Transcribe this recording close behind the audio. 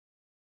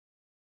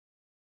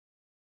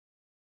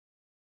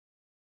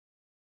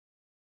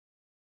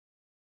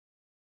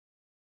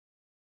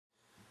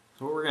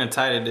What we're going to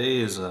tie today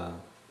is a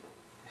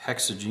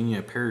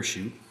Hexagenia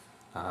Parachute.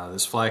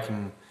 This fly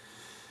can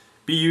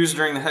be used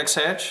during the Hex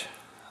Hatch.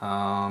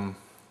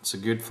 It's a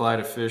good fly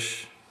to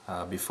fish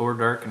before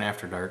dark and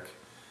after dark.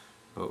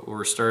 But what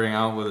we're starting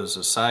out with is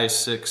a size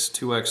 6,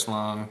 2x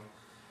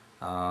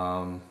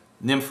long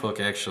nymph hook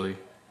actually,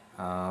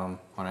 on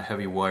a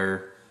heavy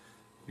wire,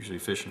 usually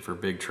fishing for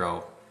big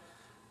trout.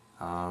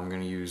 I'm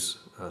going to use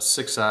a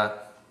 6/0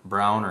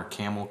 brown or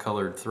camel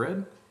colored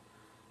thread,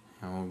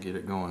 and we'll get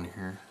it going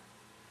here.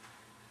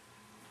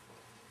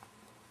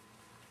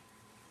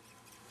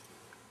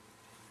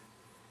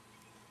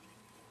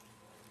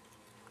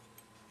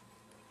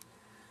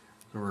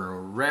 We're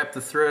going to wrap the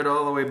thread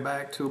all the way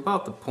back to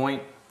about the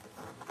point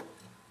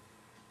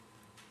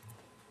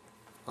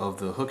of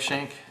the hook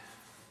shank,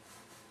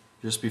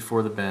 just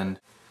before the bend.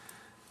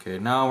 Okay,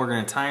 now we're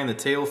going to tie in the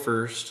tail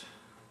first.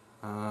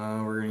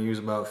 We're going to use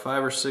about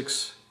 5 or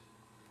 6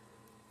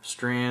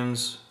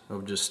 strands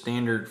of just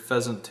standard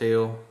pheasant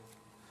tail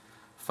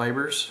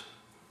fibers.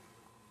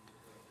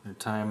 We're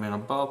tying them in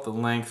about the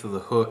length of the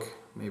hook,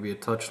 maybe a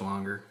touch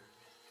longer.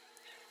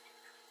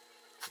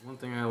 One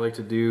thing I like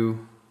to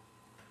do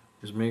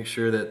is make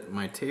sure that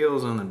my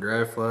tails on the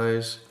dry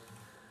flies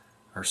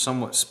are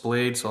somewhat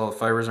splayed so all the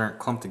fibers aren't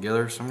clumped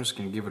together. So I'm just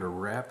going to give it a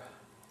wrap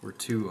or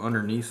two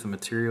underneath the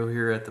material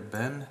here at the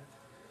bend,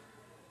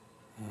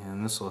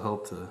 and this will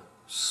help to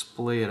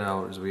splay it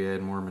out as we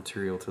add more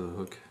material to the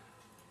hook.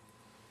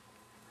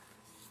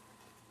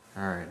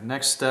 Alright,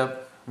 next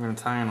step, I'm going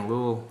to tie in a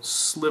little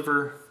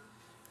sliver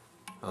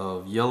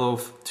of yellow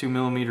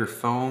 2mm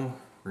foam.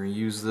 We're going to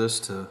use this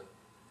to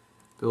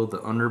build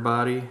the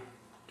underbody.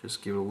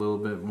 Just give it a little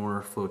bit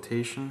more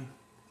flotation.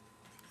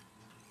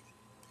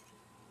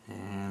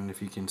 And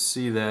if you can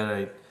see that,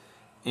 I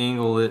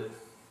angle it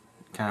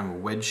kind of a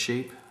wedge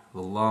shape, the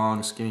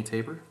long skinny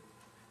taper.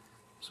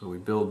 So we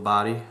build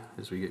body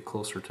as we get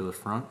closer to the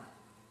front.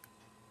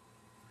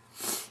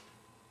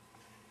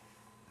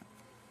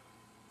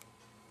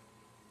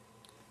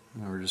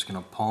 And we're just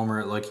going to palmer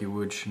it like you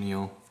would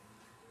chenille,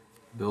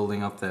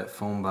 building up that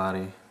foam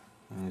body.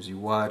 And as you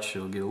watch,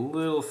 it'll get a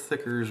little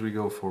thicker as we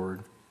go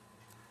forward,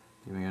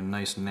 giving a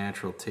nice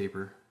natural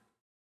taper.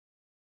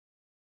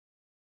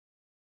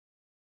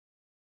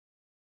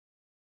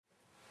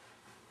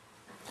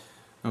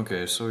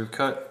 Okay, so we've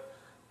cut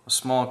a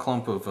small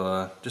clump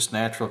of just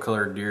natural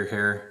colored deer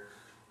hair.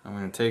 I'm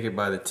going to take it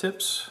by the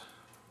tips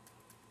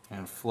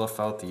and fluff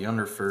out the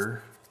under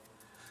fur.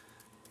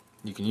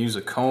 You can use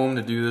a comb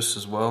to do this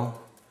as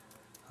well.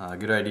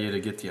 Good idea to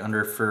get the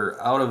under fur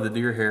out of the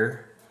deer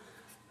hair.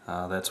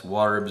 That's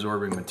water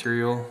absorbing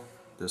material.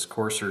 This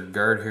coarser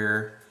guard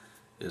hair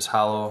is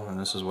hollow, and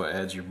this is what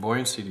adds your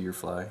buoyancy to your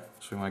fly.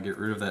 So we want to get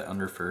rid of that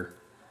under fur.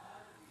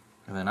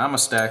 And then I'm a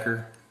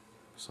stacker,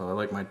 so I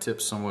like my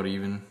tips somewhat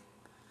even.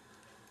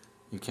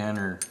 You can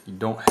or you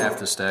don't have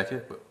to stack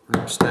it, but we're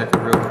going to stack it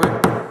real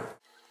quick.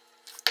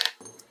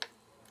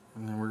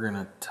 And then we're going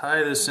to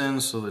tie this in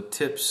so the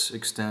tips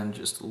extend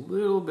just a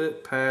little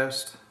bit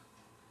past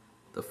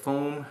the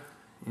foam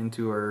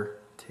into our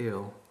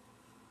tail.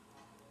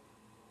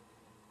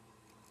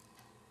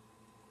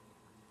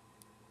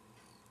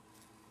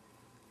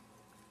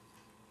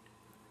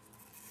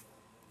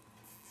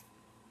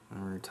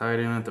 And we're tied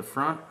in at the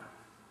front.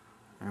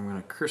 I'm going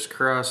to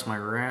crisscross my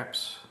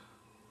wraps,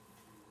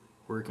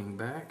 working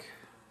back.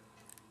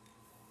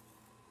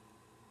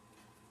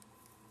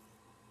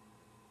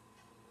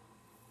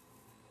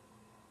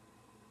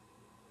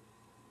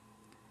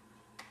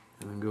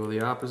 And then go the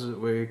opposite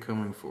way,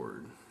 coming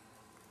forward.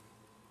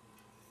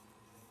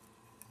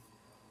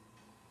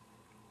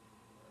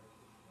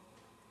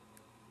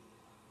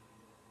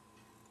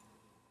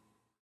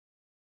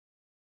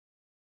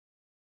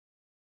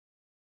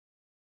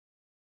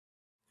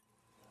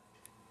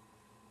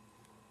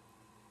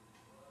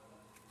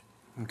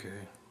 Okay,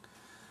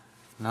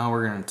 now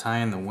we're going to tie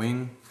in the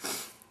wing.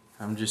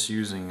 I'm just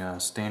using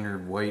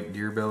standard white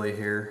deer belly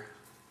hair.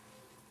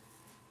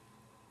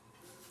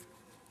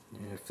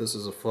 If this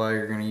is a fly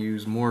you're going to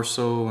use more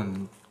so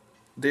in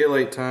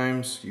daylight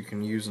times, you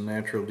can use a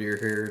natural deer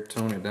hair,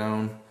 tone it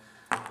down.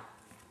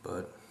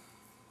 But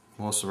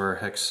most of our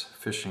hex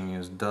fishing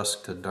is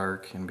dusk to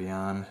dark and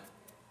beyond.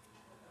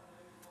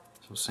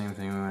 So same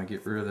thing, we want to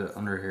get rid of the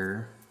under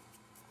hair.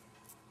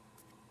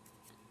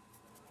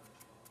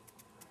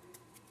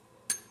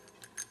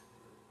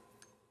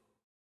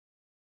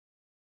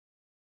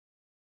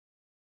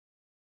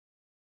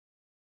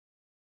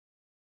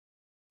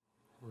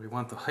 We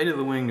want the height of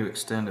the wing to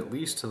extend at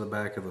least to the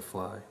back of the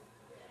fly.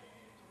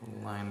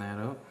 We'll line that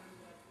up.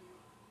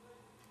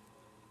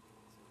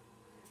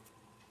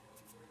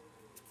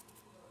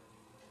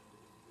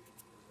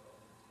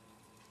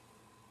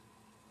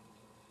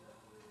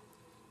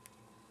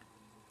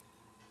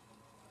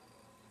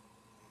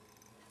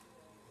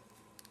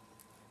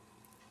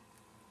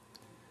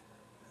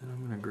 And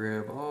I'm going to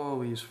grab all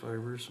these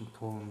fibers and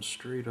pull them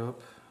straight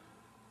up.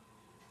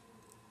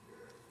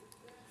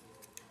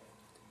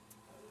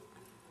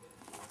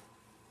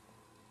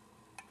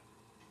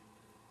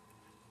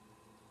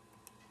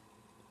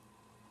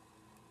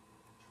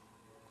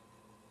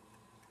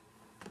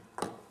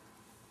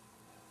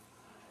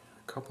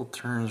 couple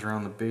turns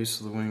around the base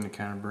of the wing to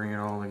kind of bring it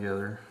all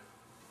together.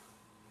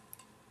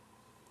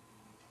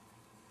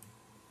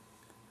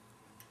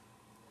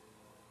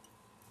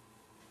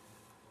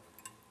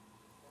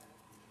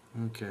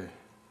 Okay.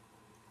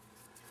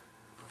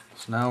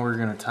 So now we're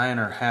going to tie in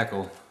our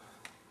hackle.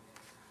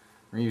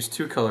 We're going to use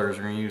two colors.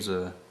 We're going to use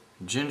a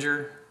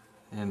ginger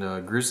and a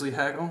grizzly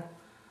hackle.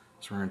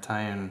 So we're going to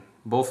tie in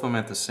both of them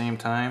at the same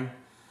time.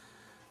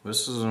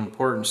 This is an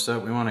important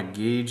step. We want to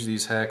gauge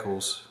these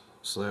hackles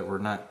so that we're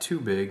not too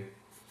big.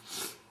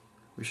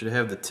 We should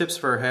have the tips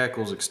of our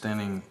hackles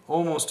extending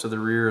almost to the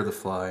rear of the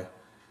fly.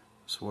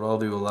 So what I'll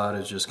do a lot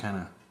is just kind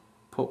of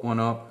put one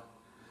up.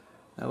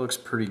 That looks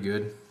pretty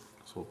good.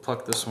 So we'll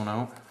pluck this one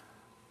out.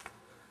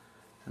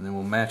 And then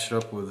we'll match it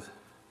up with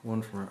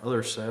one from our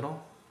other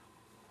saddle.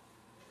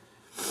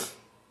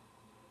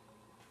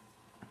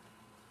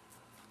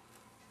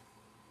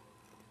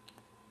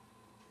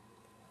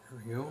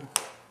 There we go.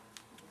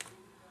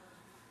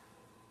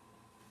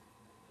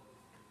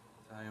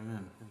 Tie them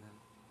in.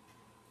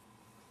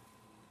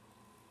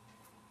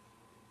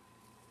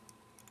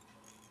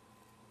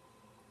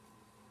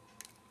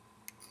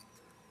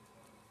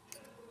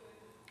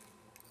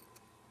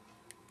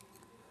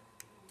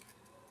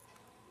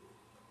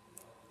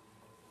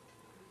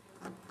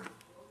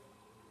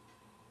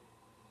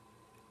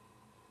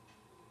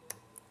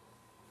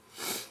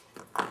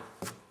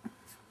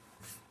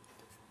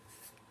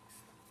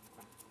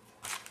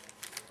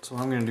 So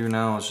what I'm going to do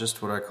now is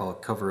just what I call a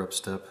cover-up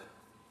step.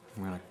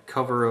 I'm going to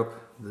cover up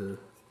the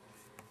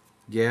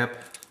gap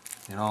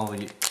and all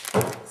the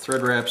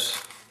thread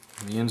wraps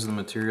and the ends of the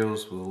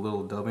materials with a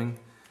little dubbing.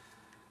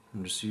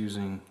 I'm just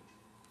using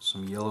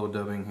some yellow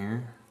dubbing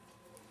here.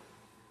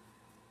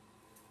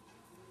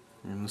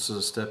 And this is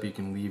a step you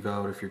can leave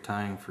out if you're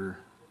tying for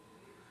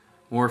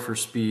more for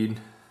speed.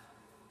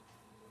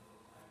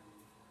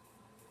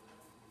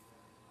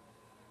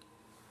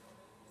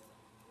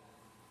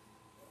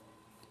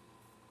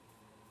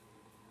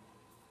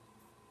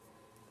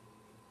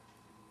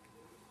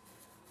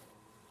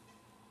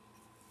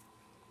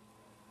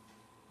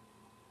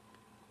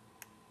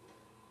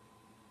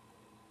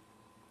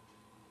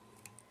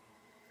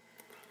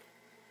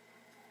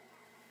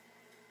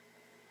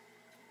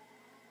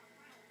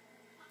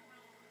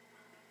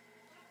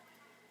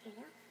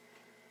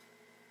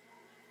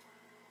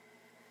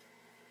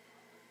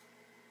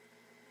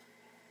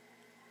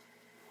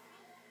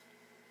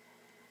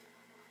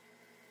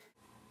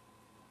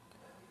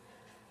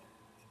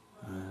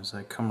 As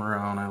I come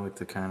around, I like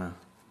to kind of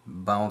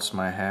bounce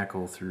my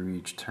hackle through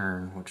each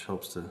turn, which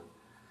helps to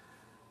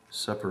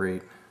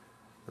separate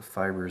the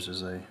fibers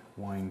as I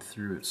wind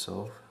through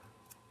itself.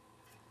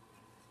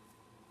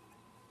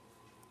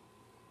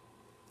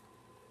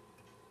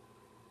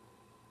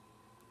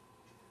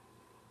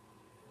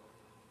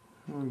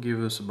 We'll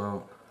give this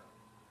about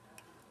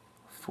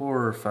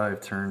 4 or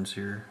 5 turns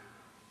here.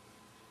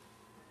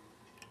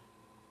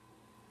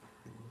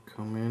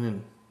 Come in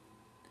and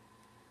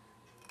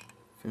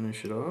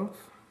finish it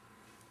off.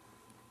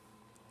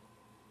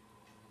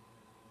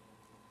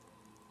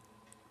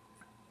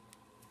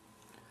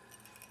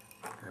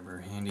 Grab our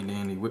handy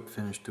dandy whip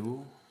finish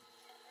tool.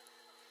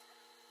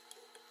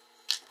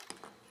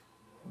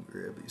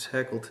 Grab these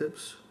hackle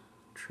tips,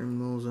 trim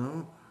those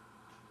out.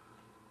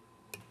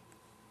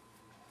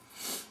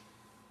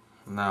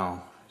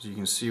 Now, as you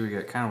can see, we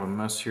got kind of a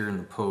mess here in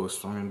the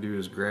post. What I'm going to do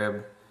is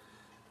grab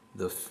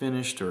the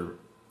finished or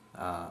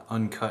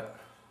uncut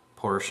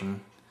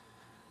portion,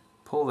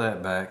 pull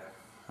that back.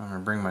 I'm going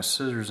to bring my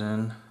scissors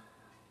in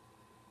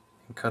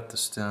and cut the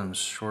stems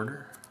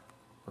shorter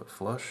but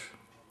flush.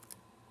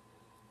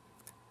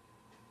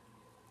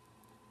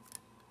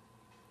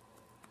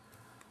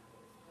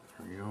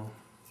 There we go.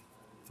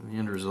 And the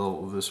end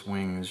result of this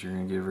wing is you're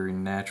going to get a very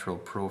natural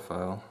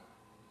profile.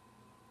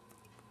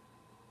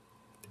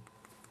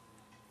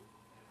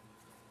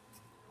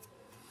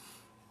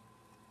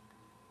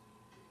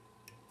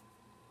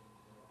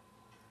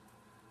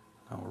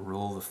 Now we'll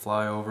roll the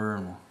fly over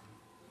and we'll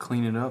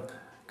clean it up,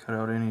 cut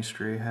out any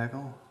stray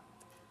hackle.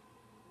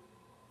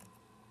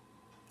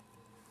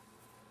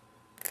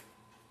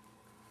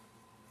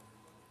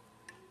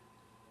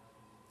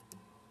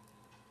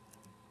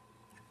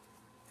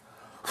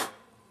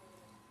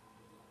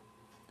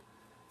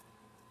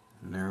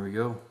 And there we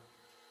go.